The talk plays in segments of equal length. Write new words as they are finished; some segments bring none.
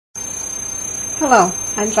Hello,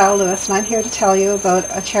 I'm Val Lewis, and I'm here to tell you about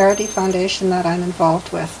a charity foundation that I'm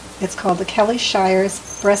involved with. It's called the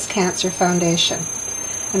Shire's Breast Cancer Foundation.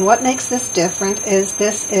 And what makes this different is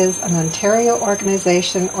this is an Ontario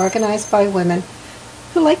organization organized by women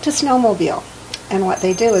who like to snowmobile. And what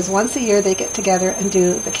they do is once a year they get together and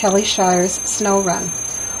do the Shire's Snow Run.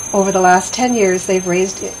 Over the last 10 years they've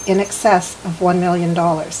raised in excess of $1 million.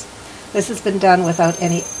 This has been done without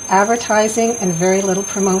any advertising and very little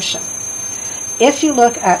promotion. If you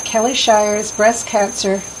look at Shire's Breast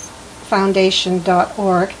Cancer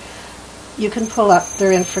Foundation.org, you can pull up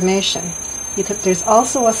their information. There's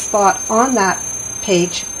also a spot on that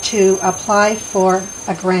page to apply for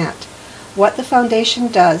a grant. What the foundation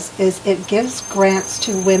does is it gives grants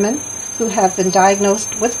to women who have been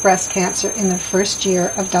diagnosed with breast cancer in their first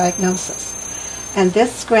year of diagnosis. And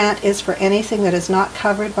this grant is for anything that is not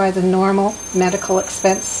covered by the normal medical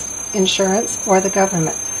expense insurance or the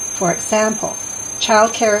government. For example,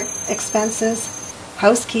 childcare expenses,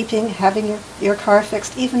 housekeeping, having your car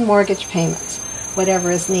fixed, even mortgage payments,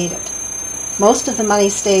 whatever is needed. Most of the money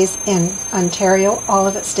stays in Ontario, all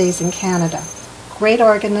of it stays in Canada. Great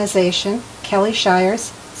organization,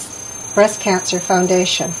 Shire's Breast Cancer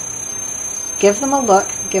Foundation. Give them a look,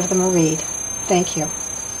 give them a read. Thank you.